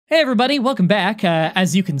Hey everybody, welcome back.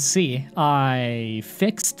 As you can see, I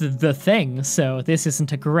fixed the thing, so this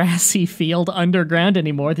isn't a grassy field underground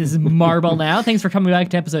anymore. This is marble now. Thanks for coming back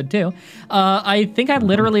to episode 2. I think I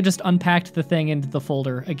literally just unpacked the thing into the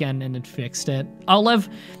folder again and it fixed it. I'll have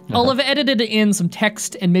edited in some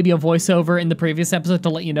text and maybe a voiceover in the previous episode to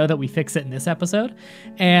let you know that we fix it in this episode.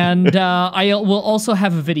 And I will also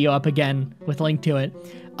have a video up again with a link to it.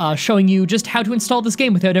 Showing you just how to install this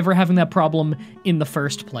game without ever having that problem in the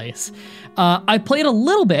first place. I played a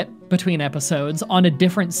little bit between episodes on a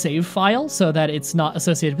different save file so that it's not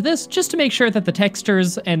associated with this, just to make sure that the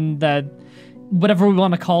textures and the whatever we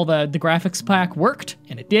want to call the graphics pack worked,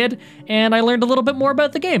 and it did, and I learned a little bit more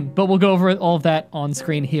about the game, but we'll go over all of that on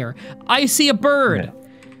screen here. I see a bird.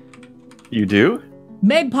 You do?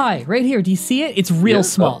 Magpie, right here. Do you see it? It's real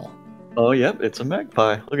small. Oh, yep, it's a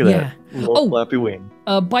magpie. Look at that. Little flappy wing.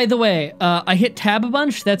 By the way, I hit tab a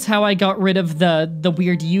bunch. That's how I got rid of the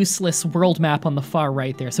weird, useless world map on the far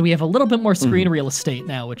right there. So we have a little bit more screen real estate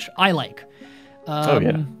now, which I like.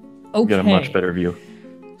 Okay. You get a much better view.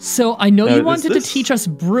 So I know you wanted to teach us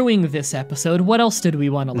brewing this episode. What else did we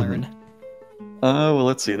want to learn? Well,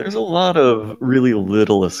 let's see. There's a lot of really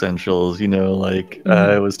little essentials, you know, like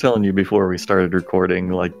I was telling you before we started recording,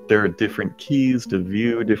 like there are different keys to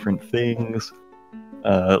view different things.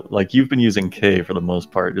 Like you've been using K for the most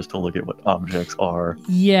part just to look at what objects are.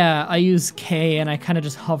 Yeah, I use K and I kind of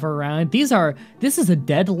just hover around. This is a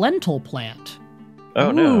dead lentil plant. Oh,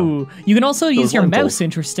 no. You can also use your mouse,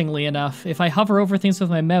 interestingly enough. If I hover over things with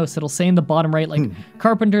my mouse, it'll say in the bottom right, like,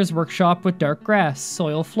 carpenter's workshop with dark grass,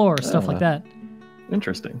 soil floor, stuff like that.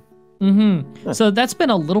 Interesting. Huh. So that's been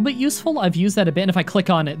a little bit useful. I've used that a bit, and if I click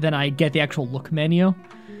on it, then I get the actual look menu.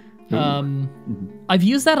 I've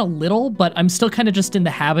used that a little, but I'm still kind of just in the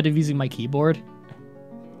habit of using my keyboard.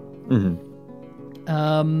 And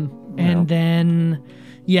then...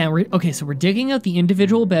 Yeah, so we're digging out the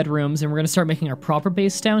individual bedrooms, and we're going to start making our proper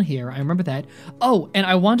base down here. I remember that. Oh, and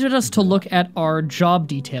I wanted us to look at our job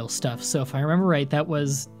detail stuff. So if I remember right, that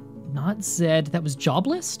was not Z, that was job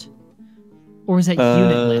list? Or was that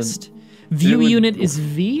unit list? View unit is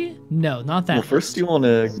V? No, not that. Well, first you want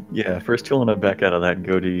to back out of that and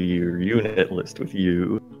go to your unit list with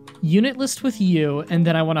U. Unit list with U, and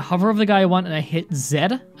then I want to hover over the guy I want, and I hit Z,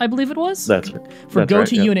 I believe it was? That's right. For go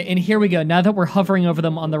to unit, and here we go. Now that we're hovering over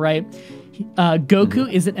them on the right,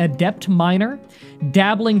 Goku is an adept miner,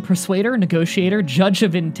 dabbling persuader, negotiator, judge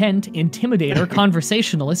of intent, intimidator,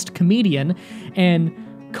 conversationalist, comedian, and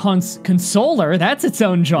consoler. That's its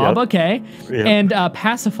own job, okay. And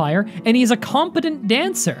pacifier, and he's a competent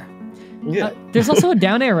dancer. There's also a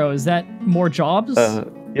down arrow. Is that more jobs?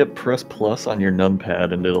 Yep, press plus on your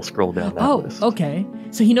numpad and it'll scroll down that list. Okay.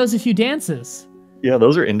 So he knows a few dances. Yeah,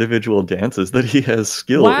 those are individual dances that he has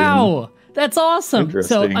skill in. Wow, that's awesome.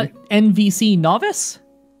 So NVC novice?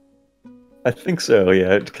 I think so,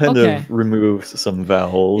 yeah. It kind of removes some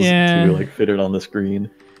vowels to like fit it on the screen.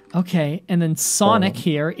 Okay, and then Sonic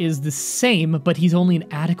here is the same, but he's only an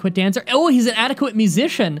adequate dancer. Oh, he's an adequate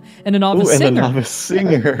musician and a novice singer. And a novice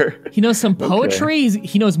singer. He knows some poetry.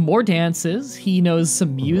 He knows more dances. He knows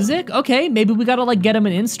some music. Okay, maybe we gotta like get him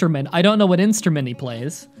an instrument. I don't know what instrument he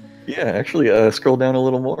plays. Yeah, actually, scroll down a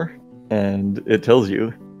little more, and it tells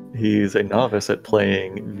you he's a novice at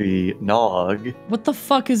playing the nog. What the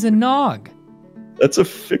fuck is a nog? That's a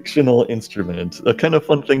fictional instrument. A kind of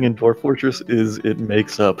fun thing in Dwarf Fortress is it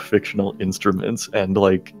makes up fictional instruments and,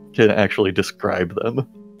 like, can actually describe them.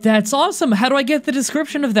 That's awesome. How do I get the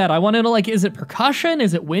description of that? I want to know, like, is it percussion?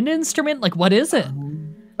 Is it wind instrument? Like, what is it?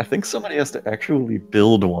 I think somebody has to actually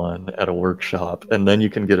build one at a workshop, and then you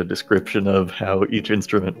can get a description of how each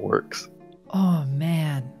instrument works. Oh,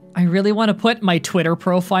 man. I really want to put my Twitter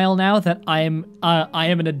profile now that I am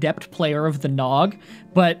an adept player of the Nog,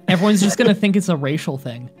 but everyone's just gonna think it's a racial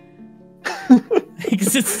thing.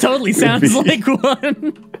 Because it totally sounds like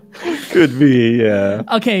one. Could be, yeah.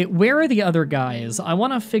 Okay, where are the other guys? I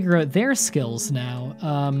want to figure out their skills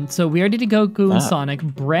now. So we already did Goku and Sonic.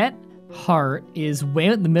 Bret Hart is way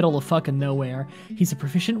in the middle of fucking nowhere. He's a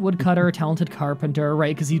proficient woodcutter, talented carpenter,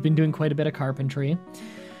 right? Because he's been doing quite a bit of carpentry.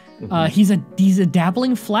 He's a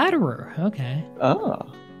dabbling flatterer. Okay.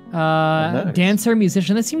 Nice. Dancer,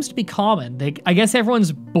 musician. That seems to be common. I guess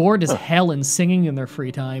everyone's bored as hell and singing in their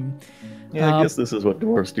free time. Yeah, I guess this is what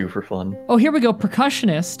dwarves do for fun. Oh, here we go.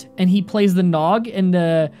 Percussionist, and he plays the nog and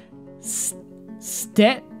the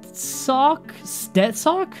Stetsock?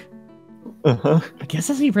 I guess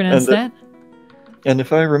that's how you pronounce that. And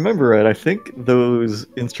if I remember right, I think those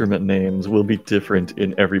instrument names will be different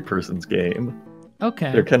in every person's game.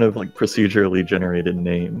 Okay. They're kind of like procedurally generated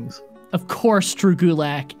names. Of course,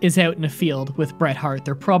 Drugulak is out in a field with Bret Hart.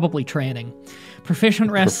 They're probably training.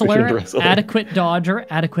 Proficient wrestler, adequate dodger,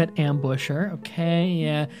 adequate ambusher. Okay,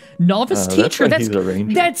 yeah. Novice teacher.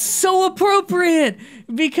 That's so appropriate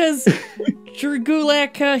because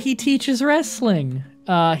Drugulak, he teaches wrestling.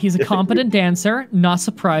 He's a competent dancer. Not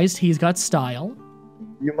surprised. He's got style.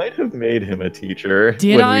 You might have made him a teacher.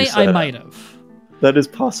 Did I? I might have. That is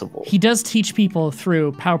possible. He does teach people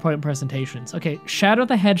through PowerPoint presentations. Okay, Shadow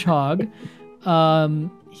the Hedgehog.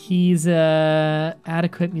 He's a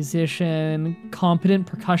adequate musician, competent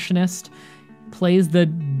percussionist, plays the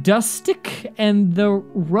dustic and the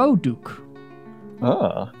roduk.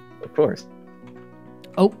 Ah, of course.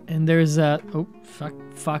 Oh, and there's fuck.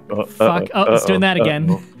 It's doing that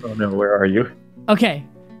again. Oh no, where are you? Okay.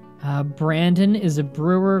 Brandon is a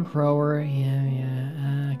brewer, grower.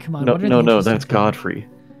 Yeah. Come on. No, that's Godfrey.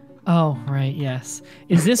 Oh, right, yes.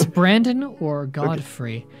 Is this Brandon or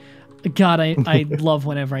Godfrey? God, I love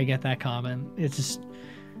whenever I get that comment. It's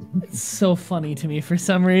so funny to me for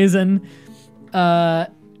some reason.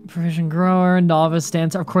 Proficient grower, novice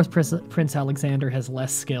dancer. Of course, Prince Alexander has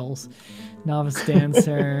less skills. Novice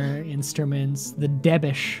dancer, instruments, the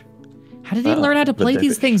Debish. How did he learn how to play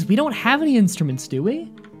these things? We don't have any instruments, do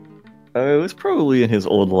we? It was probably in his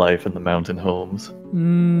old life in the mountain homes.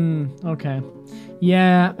 Okay.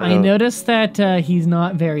 Yeah, I noticed that he's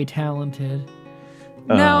not very talented.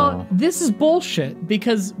 Now, this is bullshit,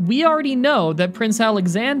 because we already know that Prince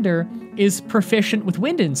Alexander is proficient with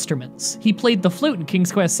wind instruments. He played the flute in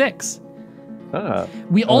King's Quest VI.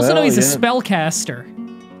 We also know he's a spellcaster.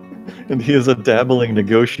 And he is a dabbling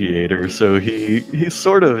negotiator, so he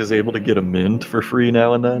sort of is able to get a mint for free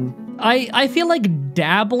now and then. I feel like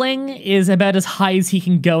dabbling is about as high as he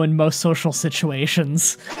can go in most social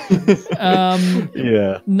situations.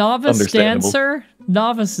 Yeah. Novice dancer.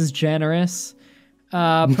 Novice is generous.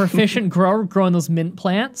 Proficient grower, growing those mint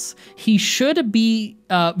plants. He should be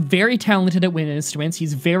very talented at wind instruments.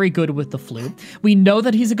 He's very good with the flute. We know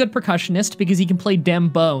that he's a good percussionist because he can play Dem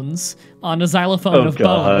Bones on a xylophone of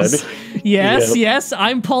bones. Yes, yes,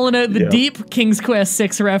 I'm pulling out the deep King's Quest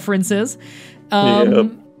VI references.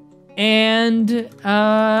 And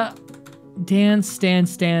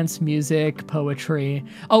dance, music, poetry.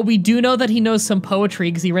 Oh, we do know that he knows some poetry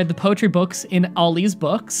because he read the poetry books in Ollie's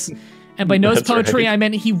books. And by knows poetry, right. I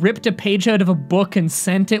meant he ripped a page out of a book and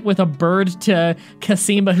sent it with a bird to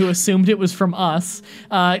Kasima, who assumed it was from us.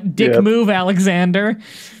 Move, Alexander.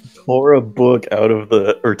 Tore a page out of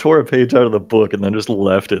the book and then just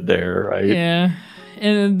left it there, right? Yeah.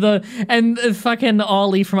 And fucking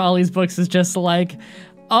Ollie from Ollie's books is just like,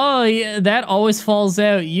 oh, yeah, that always falls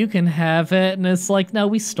out. You can have it. And it's like, no,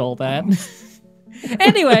 we stole that.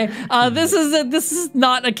 Anyway, this is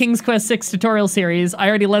not a King's Quest VI tutorial series. I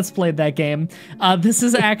already let's played that game. This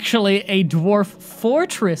is actually a Dwarf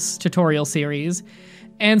Fortress tutorial series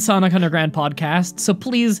and Sonic Underground podcast. So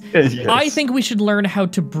please, yes. I think we should learn how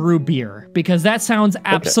to brew beer because that sounds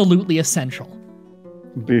absolutely essential.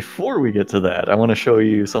 Before we get to that, I want to show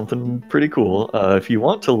you something pretty cool. If you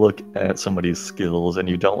want to look at somebody's skills and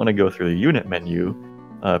you don't want to go through the unit menu,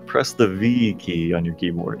 press the V key on your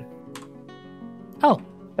keyboard. Oh.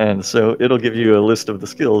 And so it'll give you a list of the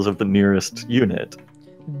skills of the nearest unit.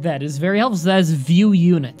 That is very helpful. That is view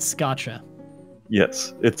units. Gotcha.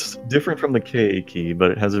 Yes. It's different from the K key,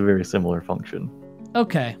 but it has a very similar function.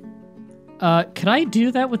 Okay. Can I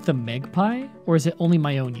do that with the Magpie? Or is it only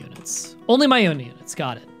my own units? Only my own units.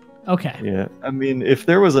 Got it. Okay. Yeah. I mean, if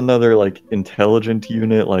there was another, intelligent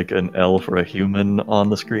unit, like an elf or a human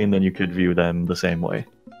on the screen, then you could view them the same way.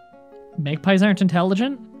 Magpies aren't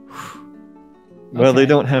intelligent? Well, they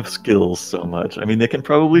don't have skills so much. I mean, they can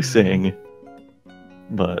probably sing,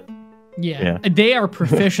 but... Yeah. They are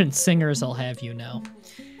proficient singers, I'll have you know.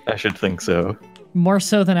 I should think so. More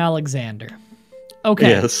so than Alexander. Okay.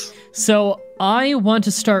 Yes. So I want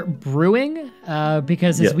to start brewing,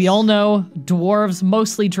 because as we all know, dwarves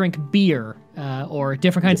mostly drink beer, or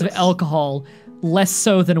different kinds of alcohol, less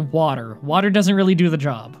so than water. Water doesn't really do the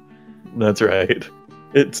job. That's right.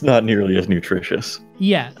 It's not nearly as nutritious.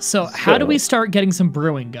 Yeah, so how do we start getting some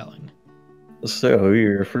brewing going? So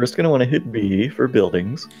you're first going to want to hit B for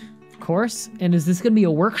buildings. Of course. And is this going to be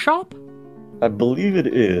a workshop? I believe it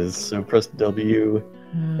is. So press W,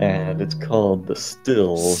 and it's called the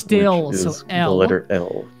still. Still, which is so L. The letter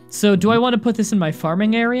L. So do I want to put this in my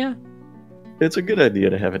farming area? It's a good idea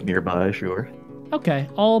to have it nearby, sure. Okay,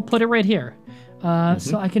 I'll put it right here.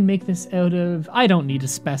 So I can make this out of... I don't need to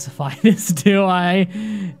specify this, do I?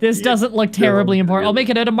 This doesn't look terribly important. I'll make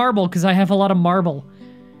it out of marble, because I have a lot of marble.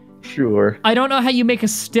 Sure. I don't know how you make a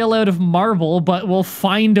still out of marble, but we'll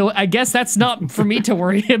find a... I guess that's not for me to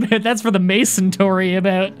worry about. That's for the mason to worry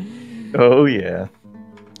about. Oh, yeah.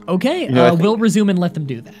 Okay, we'll resume and let them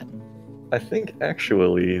do that. I think,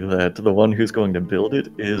 actually, that the one who's going to build it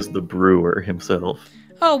is the brewer himself.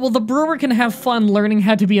 Oh, well, the brewer can have fun learning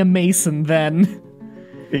how to be a mason, then.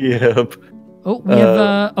 Yep. Oh, we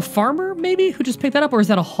have a farmer, maybe, who just picked that up, or is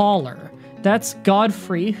that a hauler? That's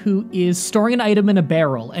Godfrey, who is storing an item in a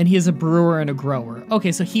barrel, and he is a brewer and a grower.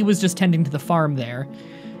 Okay, so he was just tending to the farm there.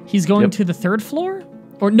 He's going to the third floor?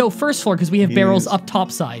 Or no, first floor, because we have barrels up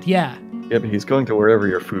top side, yeah. Yep, he's going to wherever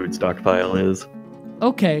your food stockpile is.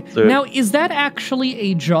 Okay, so, now is that actually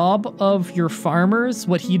a job of your farmers,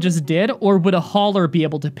 what he just did, or would a hauler be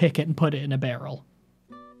able to pick it and put it in a barrel?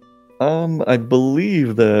 I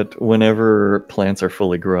believe that whenever plants are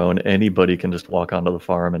fully grown, anybody can just walk onto the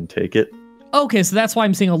farm and take it. Okay, so that's why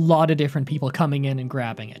I'm seeing a lot of different people coming in and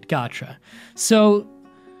grabbing it. Gotcha. So,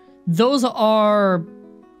 those are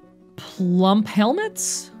plump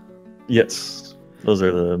helmets? Yes, those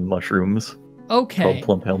are the mushrooms. Okay. Called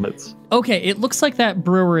plump helmets. Okay, it looks like that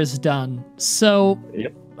brewer is done. So,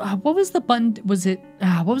 what was the button?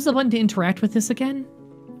 What was the button to interact with this again?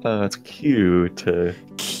 It's Q to...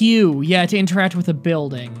 Q, yeah, to interact with a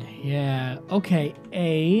building. Yeah, okay,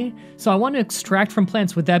 A. So I want to extract from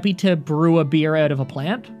plants. Would that be to brew a beer out of a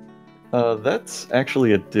plant? That's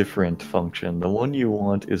actually a different function. The one you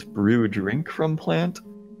want is brew drink from plant,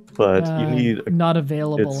 but you need... Not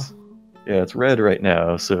available. It's red right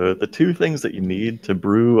now, so the two things that you need to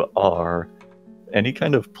brew are any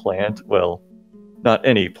kind of plant, well, not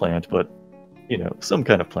any plant, but, some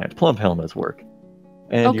kind of plant. Plump helmets work.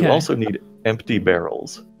 And you also need empty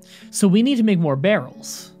barrels. So we need to make more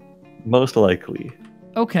barrels. Most likely.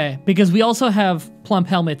 Okay, because we also have plump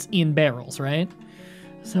helmets in barrels, right?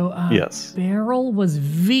 So yes. Barrel was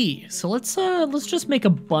V. So let's just make a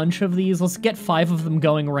bunch of these. Let's get 5 of them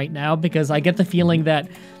going right now, because I get the feeling that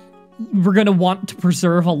we're gonna want to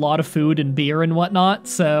preserve a lot of food and beer and whatnot.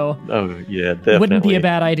 So yeah, definitely wouldn't be a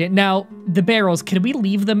bad idea. Now the barrels, can we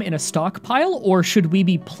leave them in a stockpile, or should we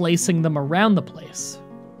be placing them around the place?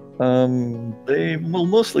 They will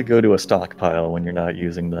mostly go to a stockpile when you're not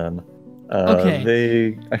using them.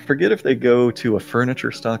 I forget if they go to a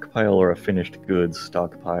furniture stockpile or a finished goods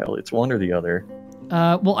stockpile. It's one or the other.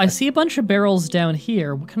 Well, I see a bunch of barrels down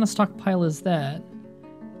here. What kind of stockpile is that?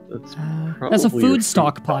 That's a food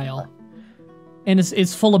stockpile. And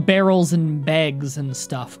it's full of barrels and bags and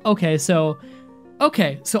stuff. Okay, so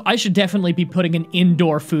I should definitely be putting an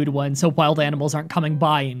indoor food one so wild animals aren't coming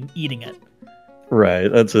by and eating it. Right,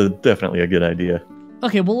 that's definitely a good idea.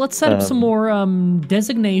 Okay, well, let's set up some more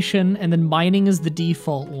designation, and then mining is the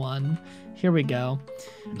default one. Here we go.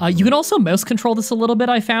 You can also mouse control this a little bit,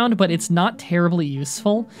 I found, but it's not terribly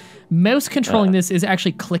useful. Mouse controlling this is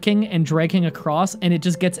actually clicking and dragging across, and it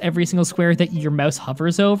just gets every single square that your mouse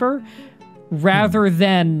hovers over, rather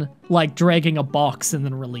than, like, dragging a box and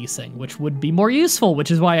then releasing, which would be more useful,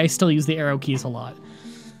 which is why I still use the arrow keys a lot.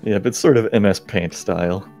 Yeah, but it's sort of MS Paint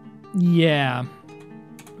style. Yeah.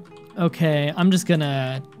 Okay, I'm just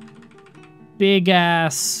gonna... Big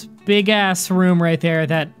ass room right there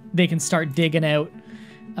that they can start digging out.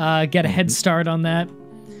 Get a head start on that.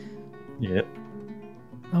 Yep.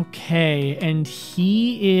 Okay, and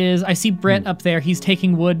he is... I see Brett up there. He's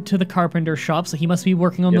taking wood to the carpenter shop, so he must be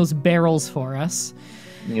working on those barrels for us.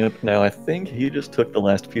 Yep, now I think he just took the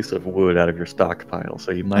last piece of wood out of your stockpile,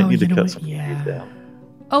 so you might need to cut some trees down.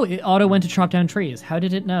 Oh, it auto went to chop down trees. How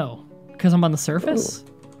did it know? Because I'm on the surface?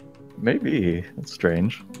 Oh, maybe. That's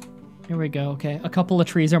strange. Here we go. Okay, a couple of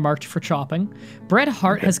trees are marked for chopping. Bret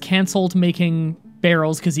Hart has canceled making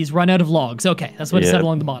barrels because he's run out of logs. Okay, that's what it said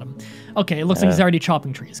along the bottom. Okay, it looks like he's already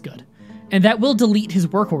chopping trees. Good. And that will delete his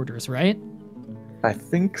work orders, right? I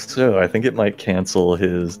think so. I think it might cancel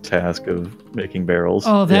his task of making barrels.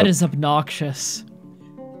 Oh, that is obnoxious.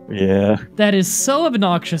 Yeah. That is so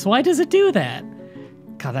obnoxious. Why does it do that?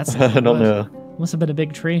 God, that's... I don't know. Must have been a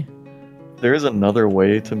big tree. There is another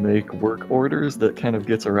way to make work orders that kind of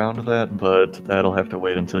gets around that, but that'll have to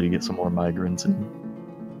wait until you get some more migrants in.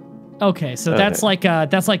 Okay, so that's like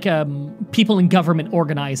people in government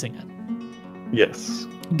organizing it. Yes.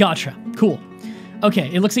 Gotcha. Cool. Okay,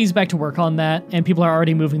 it looks like he's back to work on that, and people are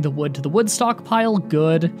already moving the wood to the wood stockpile.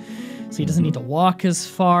 Good. So he doesn't need to walk as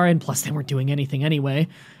far, and plus they weren't doing anything anyway.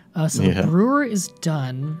 So the brewer is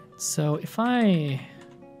done. So if I...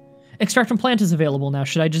 Extract from plant is available now.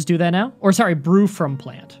 Should I just do that now? Or sorry, brew from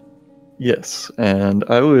plant. Yes, and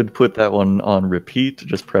I would put that one on repeat.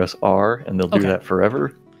 Just press R, and they'll do that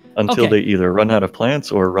forever until they either run out of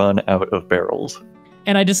plants or run out of barrels.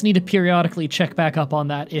 And I just need to periodically check back up on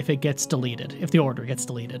that if it gets deleted, if the order gets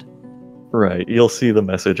deleted. Right. You'll see the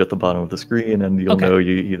message at the bottom of the screen, and you'll know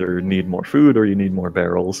you either need more food or you need more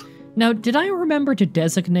barrels. Now, did I remember to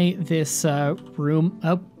designate this room?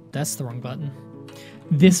 Oh, that's the wrong button.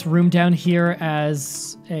 This room down here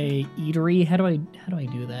as a eatery. How do I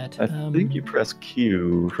do that? I think you press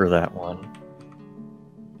Q for that one.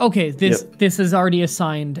 Okay, this is already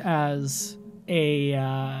assigned as a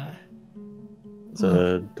it's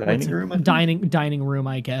a dining room. Dining room,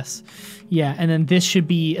 I guess. Yeah, and then this should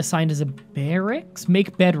be assigned as a barracks.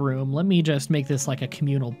 Make bedroom. Let me just make this like a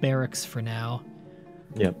communal barracks for now.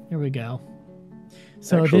 Yep. There we go.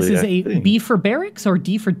 So Actually, this is B for barracks or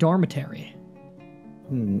D for dormitory?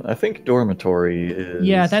 I think dormitory is...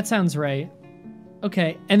 Yeah, that sounds right.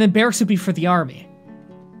 Okay, and then barracks would be for the army.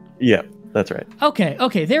 Yeah, that's right.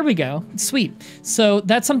 Okay, there we go. Sweet. So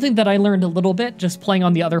that's something that I learned a little bit just playing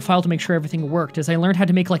on the other file to make sure everything worked, is I learned how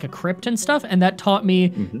to make like a crypt and stuff, and that taught me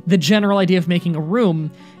the general idea of making a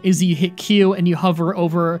room is you hit Q and you hover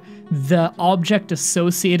over the object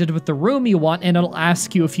associated with the room you want, and it'll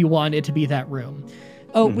ask you if you want it to be that room.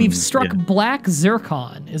 Oh, we've struck black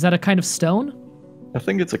zircon. Is that a kind of stone? I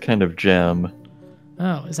think it's a kind of gem.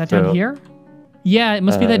 Oh, is that down here? Yeah, it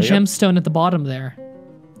must be that gemstone at the bottom there.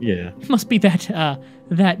 Yeah. It must be that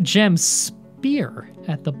gem spear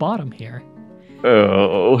at the bottom here.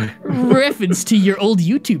 Oh. Reference to your old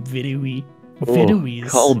YouTube videos.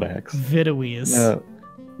 Callbacks. Videos.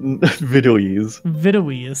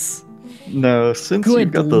 Videos. No, since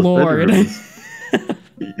you've got those bedrooms,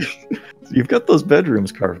 you've got those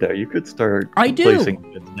bedrooms carved out. You could start placing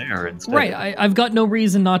them in there instead. Right, I've got no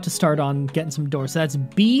reason not to start on getting some doors. So that's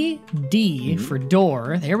BD for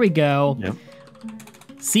door. There we go. Yep.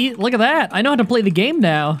 See, look at that. I know how to play the game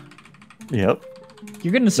now. Yep.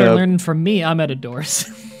 You're going to start learning from me. I'm out of doors.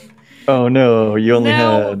 Oh, no. You only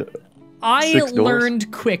had I 6 doors?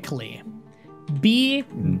 learned quickly.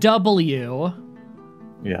 BW.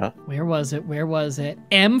 Yeah. Where was it?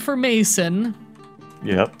 M for Mason.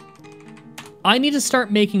 Yep. I need to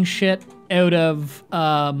start making shit out of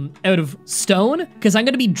stone, because I'm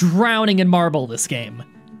going to be drowning in marble this game.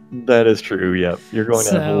 That is true, yep. You're going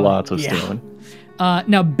to have lots of stone.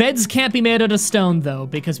 Now, beds can't be made out of stone, though,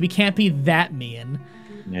 because we can't be that mean.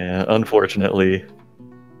 Yeah, unfortunately.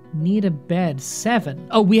 Need a bed. 7.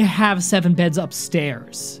 Oh, we have 7 beds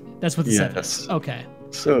upstairs. That's what the 7 is. Okay.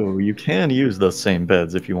 So, you can use those same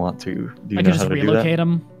beds if you want to. Do you I know can just how to relocate do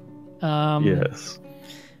them. Yes.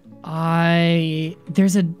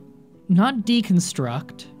 There's a... Not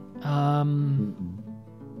deconstruct.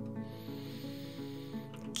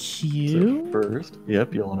 Q? So first,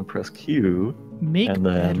 you'll want to press Q. Make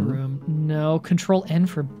bedroom. No, control N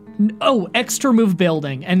for... Oh, extra move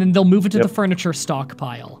building, and then they'll move it to the furniture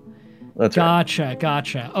stockpile. That's right.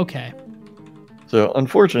 Gotcha. Okay. So,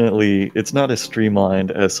 unfortunately, it's not as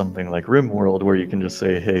streamlined as something like RimWorld, where you can just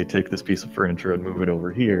say, hey, take this piece of furniture and move it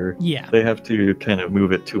over here. Yeah. They have to kind of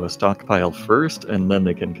move it to a stockpile first, and then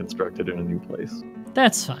they can construct it in a new place.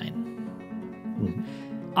 That's fine.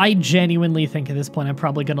 I genuinely think at this point I'm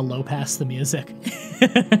probably going to low pass the music.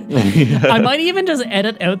 I might even just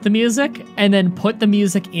edit out the music and then put the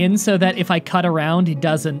music in so that if I cut around, it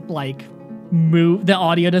doesn't, like, move, the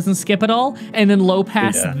audio doesn't skip at all, and then low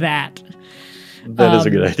pass that. That is a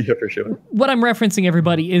good idea for sure. What I'm referencing,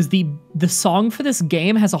 everybody, is the song for this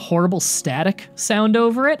game has a horrible static sound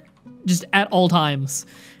over it, just at all times.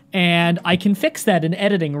 And I can fix that in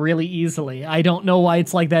editing really easily. I don't know why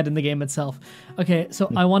it's like that in the game itself. Okay,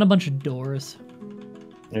 so I want a bunch of doors.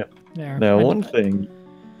 Yep. There. Now, one thing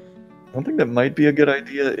that might be a good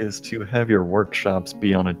idea is to have your workshops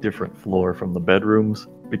be on a different floor from the bedrooms,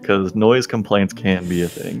 because noise complaints can be a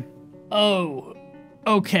thing. Oh,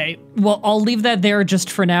 okay. Well, I'll leave that there just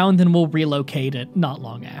for now, and then we'll relocate it not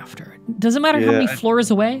long after. Does it matter how many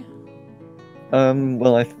floors away?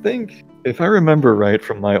 Well, I think, if I remember right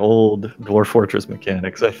from my old Dwarf Fortress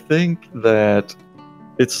mechanics, I think that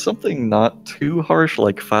it's something not too harsh,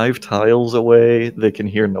 like 5 tiles away, they can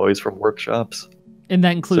hear noise from workshops. And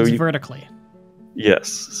that includes vertically? Yes.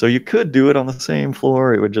 So you could do it on the same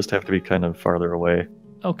floor, it would just have to be kind of farther away.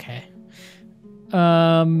 Okay.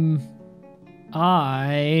 I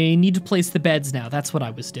need to place the beds now. That's what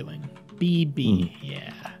I was doing. BB,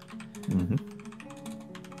 yeah.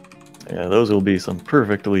 Yeah, those will be some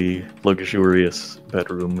perfectly luxurious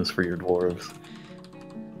bedrooms for your dwarves.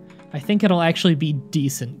 I think it'll actually be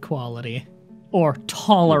decent quality. Or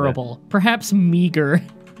tolerable. Perhaps meager.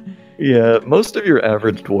 Yeah, most of your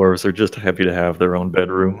average dwarves are just happy to have their own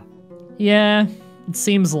bedroom. Yeah, it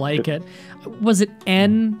seems like it. was it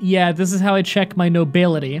N? Yeah, this is how I check my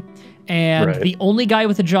nobility. And the only guy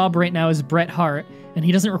with a job right now is Bret Hart, and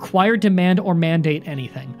he doesn't require, demand, or mandate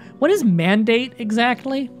anything. What is mandate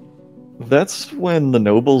exactly? That's when the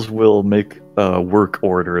nobles will make a work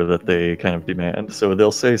order that they kind of demand. So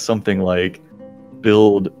they'll say something like,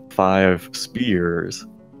 build 5 spears,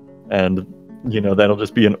 and that'll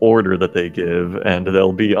just be an order that they give, and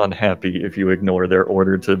they'll be unhappy if you ignore their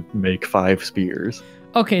order to make 5 spears.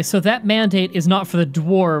 Okay, so that mandate is not for the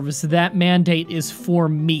dwarves, that mandate is for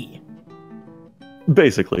me.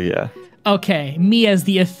 Basically, yeah. Okay, me as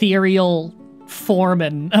the ethereal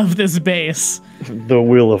foreman of this base. The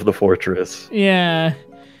will of the fortress. Yeah.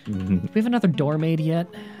 Do we have another door made yet?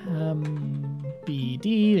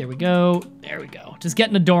 BD, there we go. There we go. Just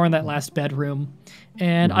getting a door in that last bedroom.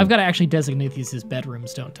 And I've got to actually designate these as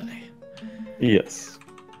bedrooms, don't I? Yes.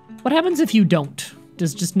 What happens if you don't?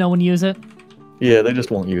 Does just no one use it? Yeah, they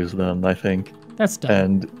just won't use them, I think. That's dumb.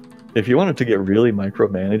 And if you wanted to get really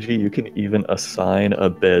micromanagey, you can even assign a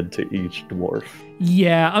bed to each dwarf.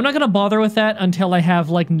 Yeah, I'm not going to bother with that until I have,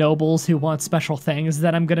 like, nobles who want special things.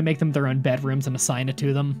 Then I'm going to make them their own bedrooms and assign it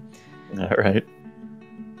to them. All right.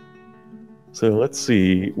 So let's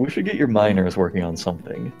see. We should get your miners working on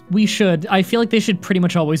something. We should. I feel like they should pretty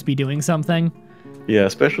much always be doing something. Yeah,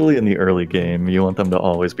 especially in the early game. You want them to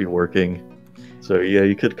always be working. So yeah,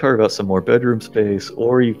 you could carve out some more bedroom space,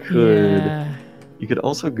 or you could... Yeah. You could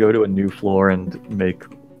also go to a new floor and make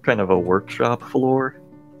kind of a workshop floor.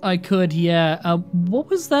 I could, yeah. What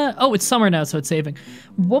was that? Oh, it's summer now, so it's saving.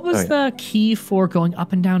 What was the key for going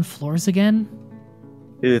up and down floors again?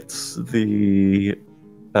 It's the...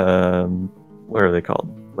 what are they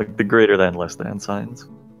called? Like the greater than, less than signs.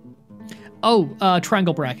 Oh,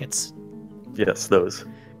 triangle brackets. Yes, those.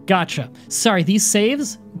 Gotcha. Sorry, these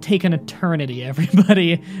saves take an eternity,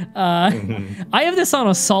 everybody. I have this on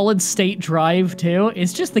a solid state drive too.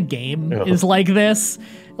 It's just the game is like this.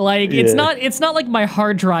 Like it's not like my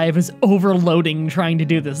hard drive is overloading trying to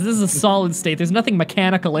do this. This is a solid state. There's nothing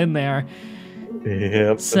mechanical in there.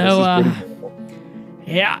 Yep. So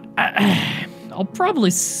yeah, I'll probably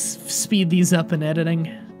speed these up in editing.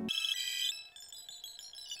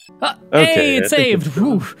 Hey, it saved.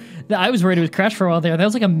 Whew. I was worried it would crash for a while there. That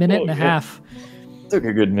was like a minute and a half. Took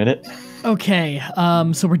a good minute. Okay,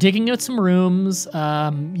 so we're digging out some rooms.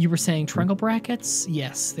 You were saying triangle brackets?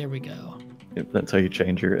 Yes, there we go. Yep, that's how you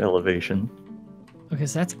change your elevation. Okay,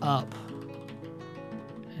 so that's up.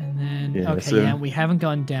 And then, we haven't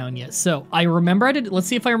gone down yet. So I remember let's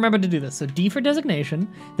see if I remember to do this. So D for designation,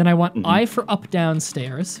 then I want I for up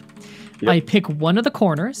downstairs. Yep. I pick one of the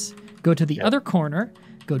corners, go to the other corner,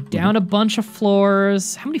 go down a bunch of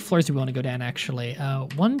floors. How many floors do we want to go down, actually?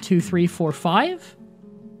 1, 2, 3, 4, 5?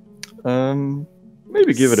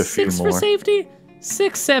 Maybe give it a few more. 6 for safety?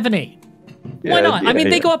 6, 7, 8. Yeah, why not? I mean,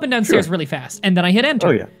 they go up and down stairs really fast, and then I hit enter.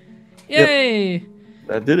 Oh, yeah. Yay! Yep.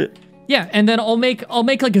 That did it. Yeah, and then I'll make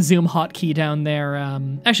like a zoom hotkey down there.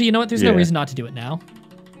 Actually, you know what? There's no reason not to do it now.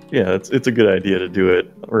 Yeah, it's a good idea to do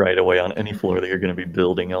it right away on any floor that you're going to be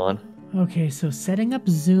building on. Okay, so setting up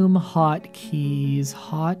zoom hotkeys.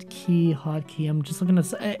 Hotkey. I'm just looking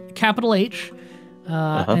at capital H.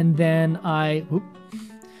 And then I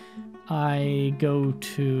go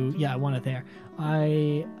to, I want it there.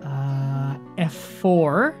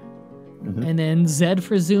 F4. And then Z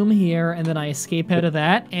for zoom here, and then I escape out of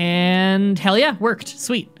that, and hell yeah, worked.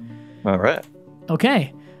 Sweet. All right.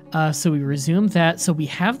 Okay. So we resume that. So we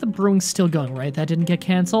have the brewing still going, right? That didn't get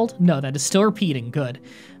canceled? No, that is still repeating. Good.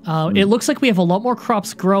 It looks like we have a lot more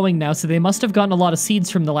crops growing now, so they must have gotten a lot of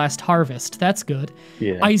seeds from the last harvest. That's good.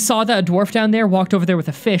 Yeah. I saw that dwarf down there walked over there with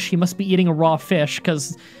a fish. He must be eating a raw fish,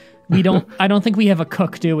 because I don't think we have a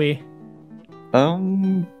cook, do we?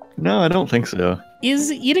 No, I don't think so.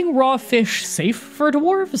 Is eating raw fish safe for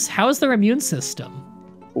dwarves? How's their immune system?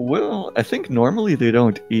 Well, I think normally they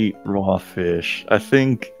don't eat raw fish. I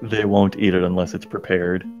think they won't eat it unless it's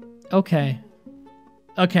prepared. Okay.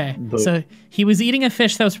 So he was eating a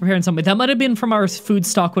fish that was prepared in some way. That might have been from our food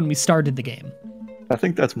stock when we started the game. I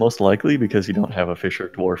think that's most likely because you don't have a fisher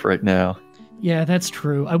dwarf right now. Yeah, that's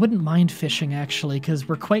true. I wouldn't mind fishing, actually, because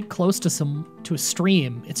we're quite close to a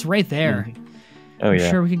stream. It's right there. I'm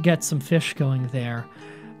sure we could get some fish going there.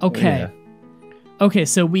 Okay. Okay,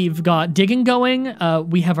 so we've got digging going.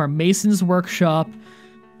 We have our mason's workshop.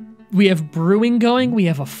 We have brewing going. We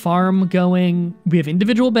have a farm going. We have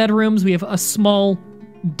individual bedrooms. We have a small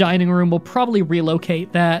dining room. We'll probably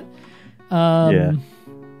relocate that.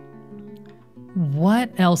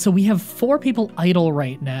 What else? So we have 4 people idle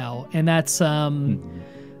right now, and that's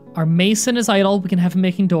our mason is idle. We can have him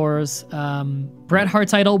making doors. Bret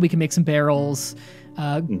Hart's idle. We can make some barrels.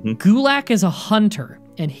 Gulak is a hunter,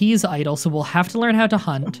 and he's idle, so we'll have to learn how to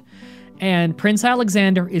hunt. And Prince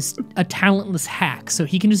Alexander is a talentless hack, so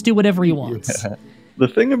he can just do whatever he wants. Yeah. The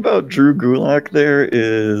thing about Drew Gulak there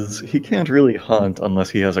is he can't really hunt unless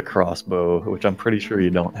he has a crossbow, which I'm pretty sure you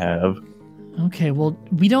don't have. Okay, well,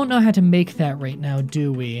 we don't know how to make that right now,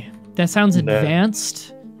 do we? That sounds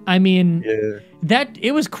advanced. I mean,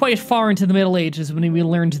 it was quite far into the Middle Ages when we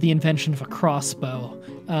learned the invention of a crossbow.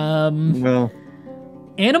 Well,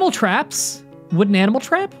 animal traps? Wooden animal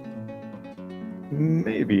trap?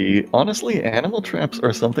 maybe. Honestly, animal traps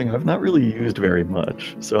are something I've not really used very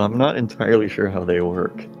much, so I'm not entirely sure how they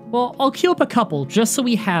work. Well, I'll queue up a couple just so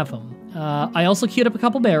we have them. I also queued up a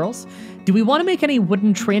couple barrels. Do we want to make any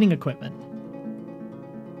wooden training equipment?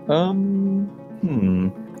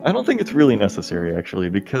 I don't think it's really necessary, actually,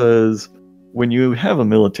 because when you have a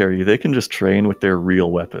military, they can just train with their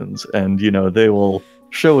real weapons, and, they will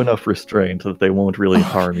show enough restraint that they won't really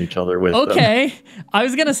harm each other with them. Okay. I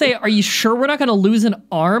was going to say, are you sure we're not going to lose an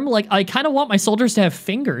arm? Like, I kind of want my soldiers to have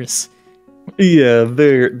fingers. Yeah,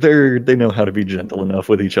 they know how to be gentle enough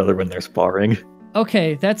with each other when they're sparring.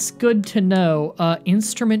 Okay, that's good to know.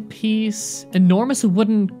 Instrument piece, enormous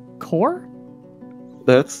wooden core?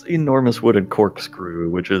 That's enormous wooden corkscrew,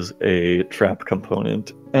 which is a trap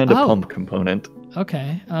component and a pump component.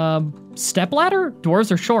 Okay. Step ladder?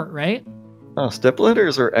 Dwarves are short, right? Step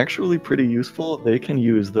ladders are actually pretty useful. They can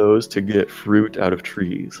use those to get fruit out of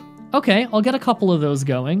trees. Okay, I'll get a couple of those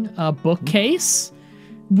going. Bookcase?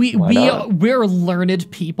 We're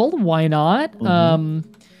learned people. Why not?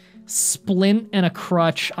 Splint and a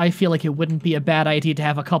crutch. I feel like it wouldn't be a bad idea to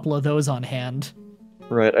have a couple of those on hand.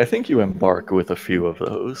 Right, I think you embark with a few of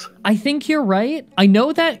those. I think you're right. I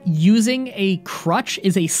know that using a crutch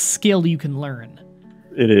is a skill you can learn.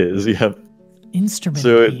 It is, yeah. Instrument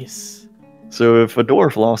piece. So if a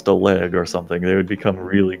dwarf lost a leg or something, they would become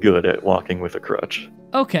really good at walking with a crutch.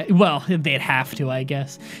 Okay, well, they'd have to, I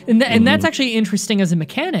guess. And that's actually interesting as a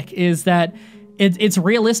mechanic, is that it's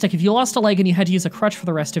realistic. If you lost a leg and you had to use a crutch for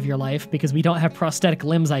the rest of your life, because we don't have prosthetic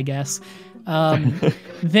limbs, I guess,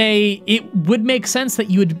 it would make sense that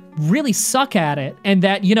you would really suck at it, and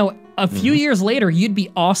that, a few years later, you'd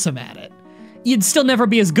be awesome at it. You'd still never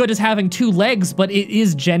be as good as having two legs, but it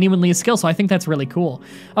is genuinely a skill, so I think that's really cool.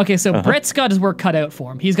 Okay, so Brett's got his work cut out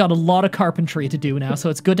for him. He's got a lot of carpentry to do now, so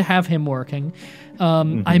it's good to have him working.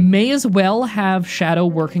 I may as well have Shadow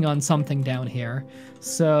working on something down here.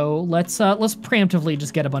 So let's preemptively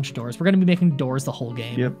just get a bunch of doors. We're going to be making doors the whole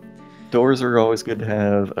game. Yep. Doors are always good to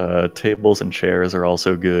have. Tables and chairs are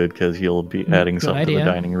also good, because you'll be adding something to the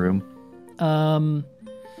dining room.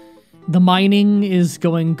 The mining is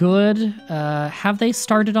going good. Have they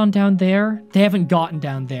started on down there? They haven't gotten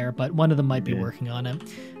down there, but one of them might be working on it.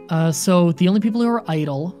 So the only people who are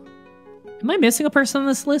idle... Am I missing a person on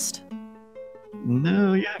this list?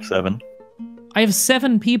 No, you have 7. I have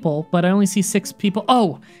 7 people, but I only see 6 people.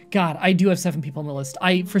 Oh, God, I do have 7 people on the list.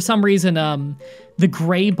 For some reason, the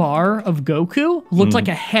gray bar of Goku looked like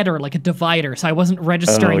a header, like a divider, so I wasn't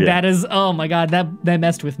registering that as... Oh, my God, that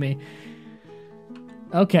messed with me.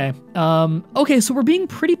 Okay. Okay, so we're being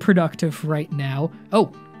pretty productive right now.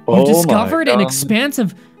 Oh, you discovered an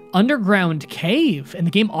expansive underground cave, and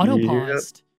the game auto-paused.